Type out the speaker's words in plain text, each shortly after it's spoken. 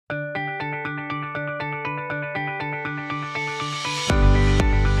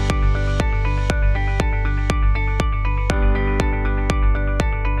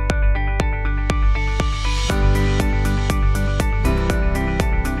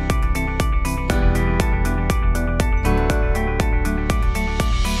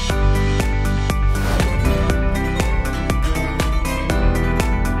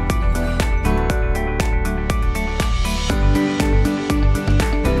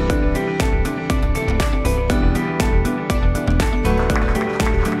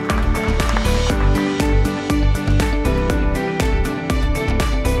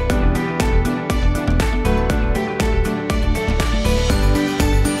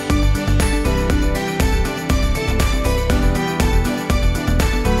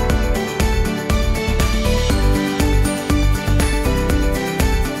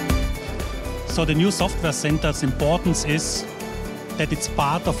So the new software center's importance is that it's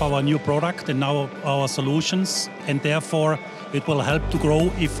part of our new product and now our solutions, and therefore it will help to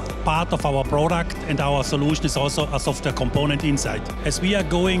grow if part of our product and our solution is also a software component inside. As we are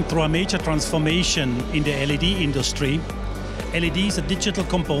going through a major transformation in the LED industry, LED is a digital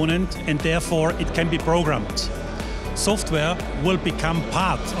component and therefore it can be programmed. Software will become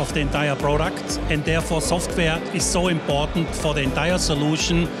part of the entire product, and therefore software is so important for the entire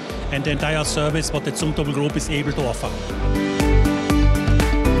solution and the entire service what the Zumtobel Group is able to offer.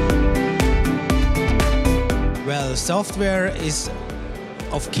 Well, software is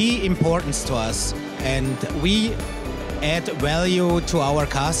of key importance to us, and we add value to our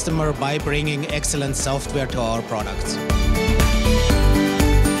customer by bringing excellent software to our products.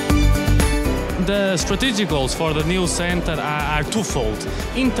 The strategic goals for the new center are twofold.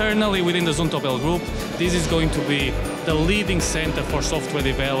 Internally within the Zumtobel Group, this is going to be the leading center for software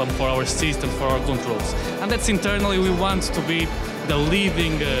development, for our systems, for our controls. And that's internally we want to be the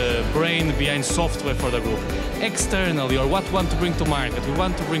leading brain behind software for the group. Externally, or what we want to bring to market, we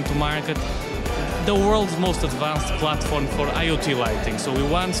want to bring to market the world's most advanced platform for IoT lighting. So we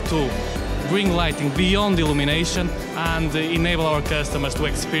want to bring lighting beyond illumination and enable our customers to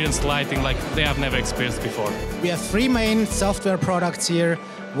experience lighting like they have never experienced before. We have three main software products here.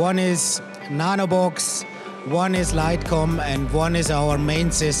 One is Nanobox, one is Lightcom, and one is our main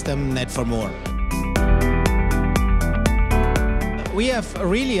system, Net4More. We have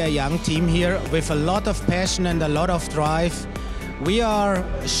really a young team here with a lot of passion and a lot of drive. We are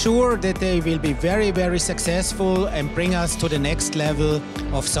sure that they will be very, very successful and bring us to the next level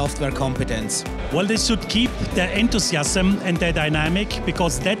of software competence. Well, they should keep their enthusiasm and their dynamic,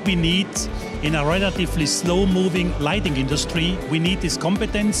 because that we need in a relatively slow-moving lighting industry. We need this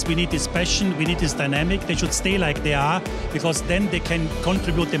competence, we need this passion, we need this dynamic. They should stay like they are, because then they can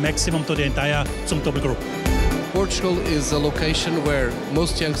contribute the maximum to the entire Zumtobel Group. Portugal is a location where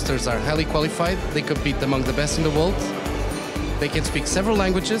most youngsters are highly qualified. They compete among the best in the world. They can speak several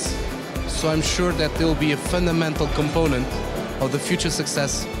languages, so I'm sure that they will be a fundamental component of the future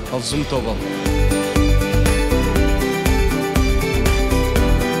success of Zumtobel.